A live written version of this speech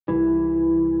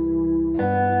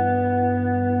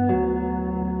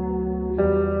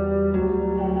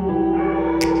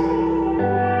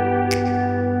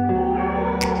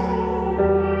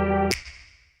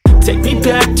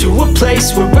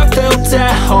place where I felt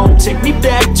at home. Take me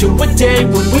back to a day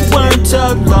when we weren't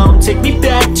alone. Take me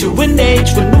back to an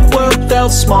age when the world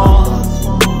felt small,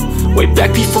 way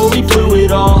back before we blew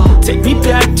it all. Take me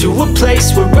back to a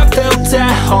place where I felt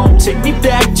at home. Take me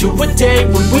back to a day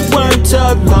when we weren't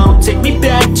alone. Take me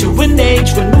back to an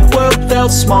age when the world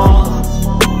felt small,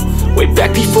 way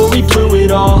back before we blew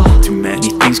it all. Too many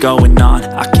things going on,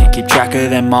 I can't keep track of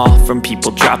them all. From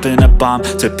people dropping a bomb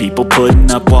to people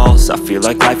putting up walls. I feel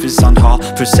like life is on hold,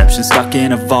 perception stuck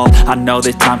in a vault. I know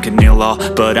that time can heal all,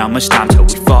 but how much time till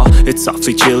we fall? It's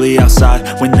awfully chilly outside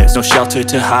when there's no shelter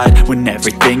to hide. When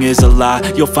everything is a lie,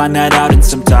 you'll find that out in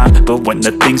some time. But when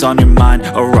the things on your mind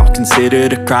are all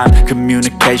considered a crime,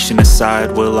 communication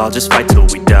aside, we'll all just fight till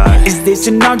we die. Is this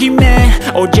an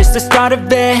argument or just the start of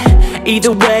it?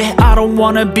 Either way, I don't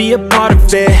wanna be a part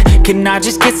of it. Can I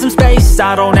just get some space?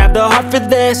 I don't have the heart for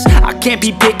this. I can't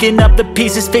be picking up the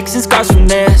pieces, fixing scars from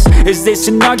this. Is this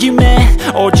an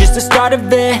argument or just the start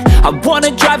of it? I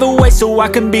wanna drive away so I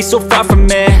can be so far from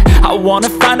it. I wanna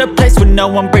find a place where no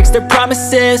one breaks their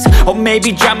promises, or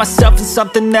maybe drown myself in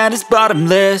something that is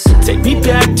bottomless. Take me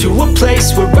back to a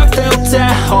place where I felt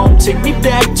at home. Take me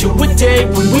back to a day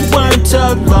when we weren't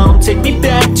alone. Take me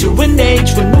back to an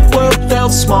age when the world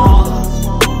felt small,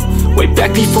 way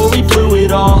back before we blew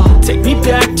it all. Take me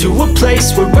back to a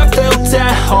place where I felt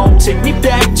at home. Take me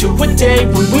back to a day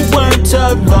when we weren't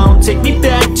alone. Take me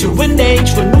back to an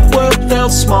age when the world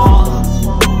felt small,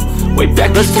 way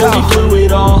back before we blew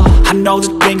it all. I know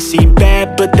that things seem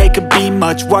bad, but they could be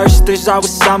much worse. There's always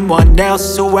someone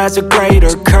else who has a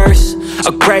greater curse,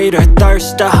 a greater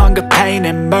thirst, a hunger, pain,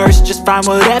 and mercy. Just find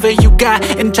whatever you got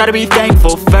and try to be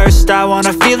thankful first. I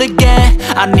wanna feel again,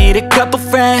 I need a couple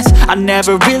friends. I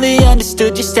never really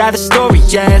understood just how the story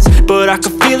ends, but I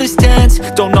can feel it's tense,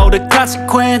 don't know the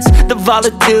consequence. The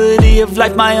volatility of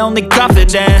life, my only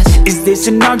confidence. Is this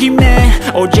an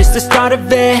argument or just the start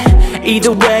of it?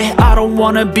 Either way, I don't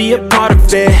wanna be a part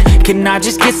of it. Can I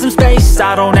just get some space?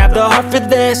 I don't have the heart for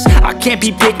this. I can't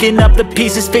be picking up the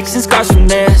pieces, fixing scars from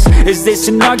this. Is this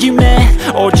an argument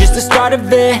or just the start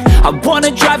of it? I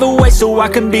wanna drive away so I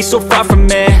can be so far from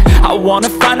it. I wanna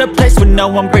find a place where no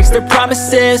one breaks their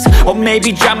promises, or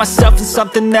maybe drown myself in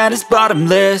something that is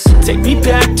bottomless. Take me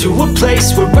back to a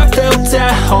place where I felt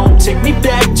at home. Take me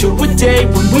back to a day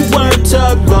when we weren't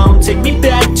alone. Take me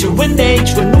back to an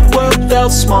age when the world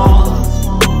felt small,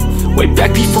 way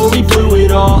back before we blew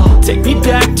it all. Take me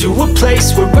back to a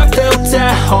place where I felt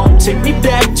at home. Take me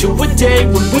back to a day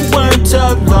when we weren't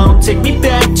alone. Take me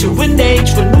back to an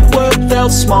age when the world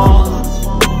felt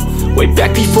small, way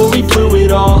back before we blew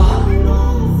it all.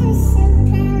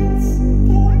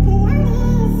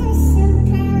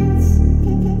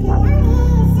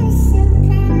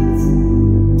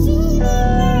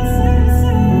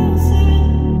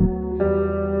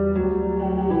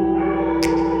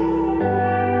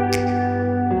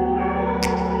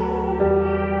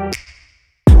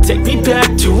 Take me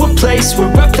back to a place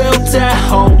where I felt at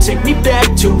home. Take me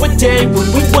back to a day when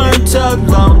we weren't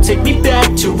alone. Take me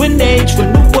back to an age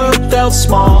when the world felt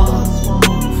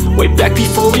small, way back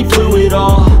before we blew it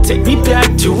all. Take me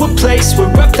back to a place where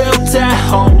I felt at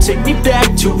home. Take me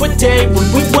back to a day when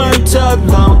we weren't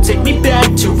alone. Take me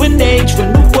back to an age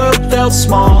when the world felt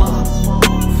small,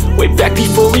 way back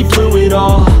before we blew it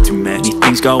all. Too many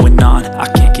things going on, I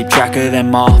can't keep track of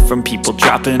them all. From people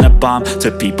dropping a bomb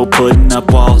to people putting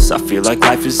up walls. I feel like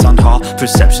life is on hold,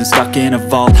 perception stuck in a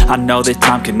vault. I know that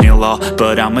time can heal all,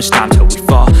 but how much time till we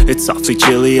fall? It's awfully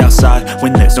chilly outside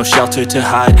when there's no shelter to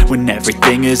hide. When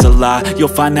everything is a lie,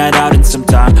 you'll find that out in some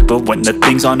time. But when the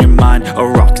things on your mind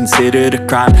are all considered a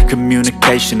crime,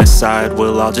 communication aside,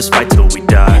 we'll all just fight till we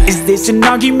die. Is this an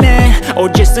argument or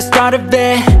just the start of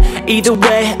it? Either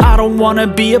way, I don't wanna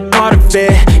be a part of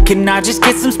it. Can I just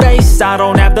get some space? I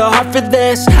don't have the heart for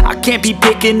this. I can't be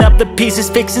picking up the pieces,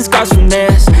 fixing scars from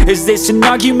this. Is this an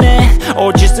argument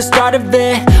or just the start of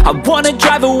it? I wanna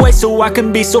drive away so I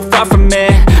can be so far from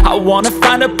it. I wanna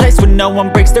find a place where no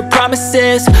one breaks their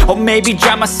promises, or maybe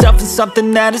drown myself in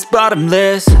something that is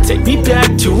bottomless. Take me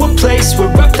back to a place where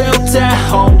I felt at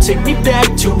home. Take me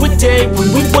back to a day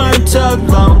when we weren't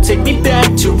alone. Take me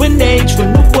back to an age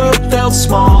when the world felt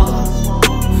small,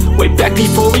 way back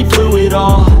before we blew it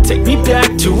all. Take me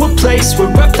back to a place where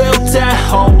I felt at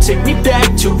home. Take me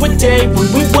back to a day when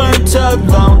we weren't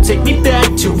alone. Take me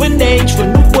back to an age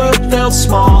when the world felt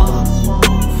small,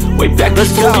 way back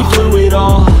before we blew it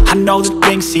all. I know that that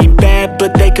things seem bad,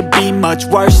 but they could be much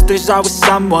worse. There's always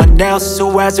someone else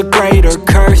who has a greater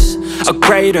curse, a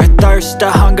greater thirst, a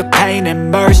hunger, pain,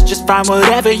 and mercy. Just find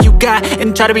whatever you got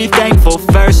and try to be thankful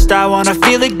first. I wanna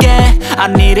feel again, I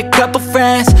need a couple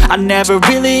friends. I never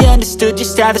really understood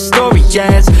just how the story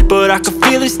ends, but I can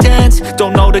feel it's tense,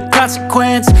 don't know the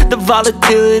consequence. The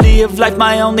volatility of life,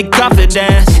 my only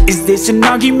confidence. Is this an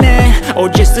argument, or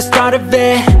just the start of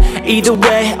it? Either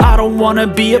way, I don't wanna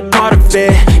be a part of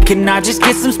it. Can I just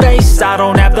get some space? I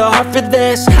don't have the heart for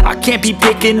this. I can't be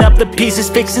picking up the pieces,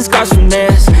 fixing scars from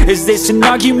this. Is this an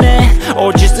argument,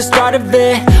 or just the start of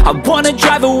it? I wanna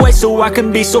drive away so I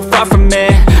can be so far from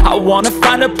it. I wanna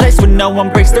find a place where no one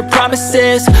breaks their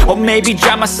promises, or maybe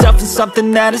drown myself in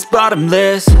something that is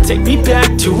bottomless. Take me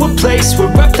back to a place where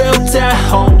I felt at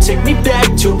home. Take me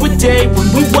back to a day when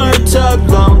we weren't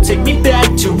alone. Take me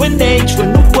back to an age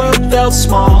when the world felt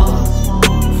small,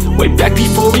 way back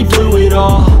before we blew it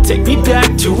all. Take me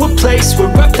back to a place where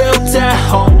I felt at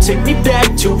home. Take me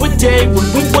back to a day when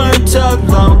we weren't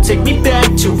alone. Take me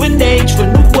back to an age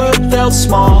when the world felt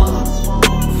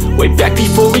small, way back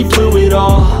before we blew it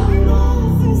all.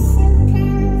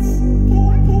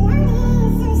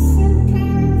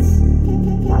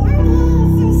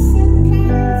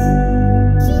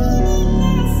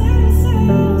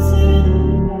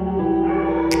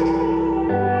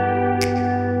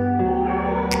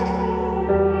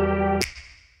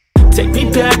 Take me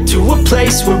back to a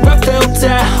place where I felt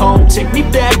at home. Take me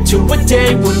back to a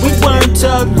day when we weren't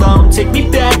alone. Take me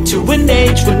back to an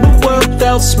age when the world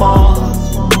felt small,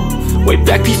 way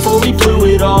back before we blew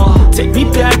it all. Take me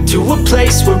back to a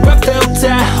place where I felt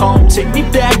at home. Take me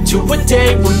back to a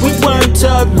day when we weren't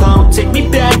alone. Take me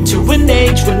back to an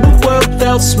age when the world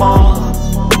felt small,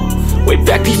 way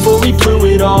back before we blew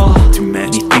it all. Too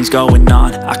many things going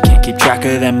on, I can't keep track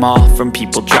of them all. From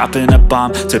people dropping a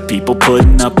bomb to people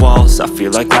putting up walls. I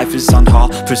feel like life is on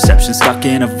hold, perception stuck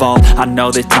in a vault. I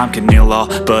know that time can heal all,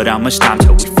 but how much time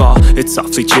till we fall? It's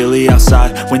awfully chilly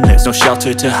outside when there's no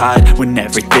shelter to hide. When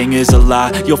everything is a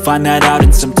lie, you'll find that out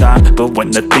in some time. But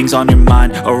when the things on your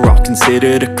mind are all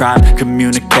considered a crime,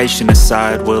 communication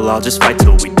aside, we'll all just fight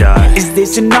till we die. Is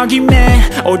this an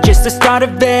argument, or just the start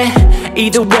of it?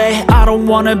 Either way, I don't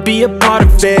wanna be a part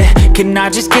of it. Can I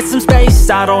just get some space?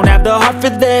 I don't have the heart for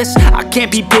this. I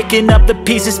can't be picking up the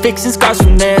pieces, fixing scars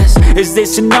from this. Is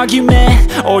this an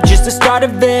argument, or just the start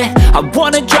of it? I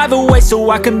wanna drive away so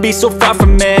I can be so far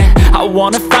from it. I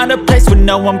wanna find a place where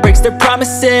no one breaks their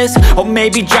promises, or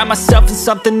maybe drown myself in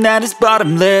something that is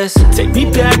bottomless. Take me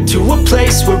back to a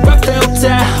place where I felt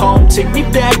at home. Take me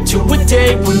back to a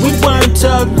day when we weren't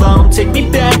alone. Take me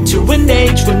back to an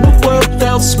age when the world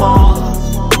felt small,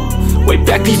 way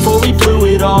back before we blew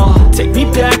it all. Take me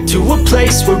back to a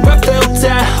place where I felt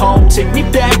at home. Take me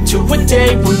back to a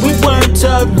day when we weren't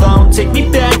alone. Take me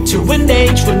back to an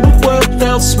age when the world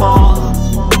felt small,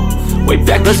 way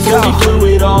back before we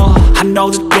blew it all. I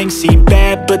know that things seem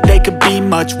bad, but they could be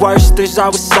much worse. There's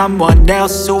always someone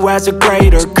else who has a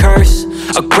greater curse,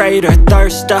 a greater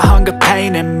thirst, a hunger,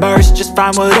 pain, and mercy. Just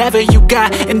find whatever you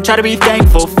got and try to be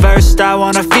thankful first. I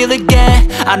wanna feel again,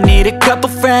 I need a couple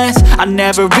friends. I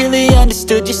never really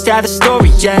understood just how the story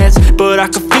ends, but I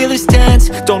can feel it's tense,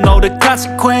 don't know the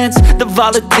consequence. The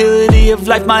volatility of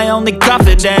life, my only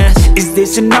confidence. Is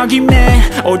this an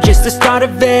argument, or just the start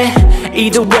of it?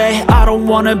 Either way, I don't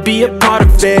wanna be a part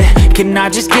of it. Can I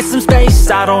just get some space?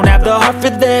 I don't have the heart for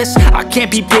this. I can't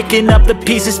be picking up the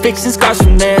pieces, fixing scars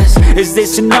from this. Is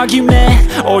this an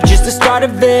argument, or just the start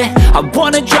of it? I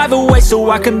wanna drive away so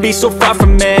I can be so far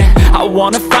from it. I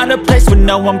wanna find a place where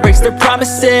no one breaks their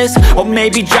promises, or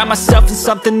maybe drown myself in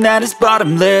something that is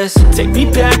bottomless. Take me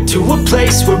back to a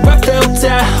place where I felt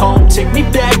at home. Take me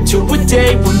back to a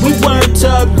day when we weren't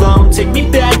alone. Take me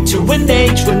back to an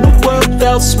age when the world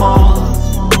felt small,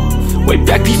 way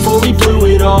back before we blew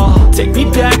it all. Take me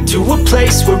back to a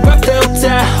place where I felt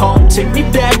at home. Take me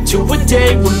back to a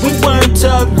day when we weren't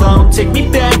alone. Take me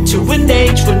back to an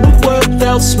age when the world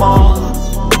felt small,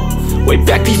 way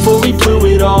back before we blew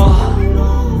it all.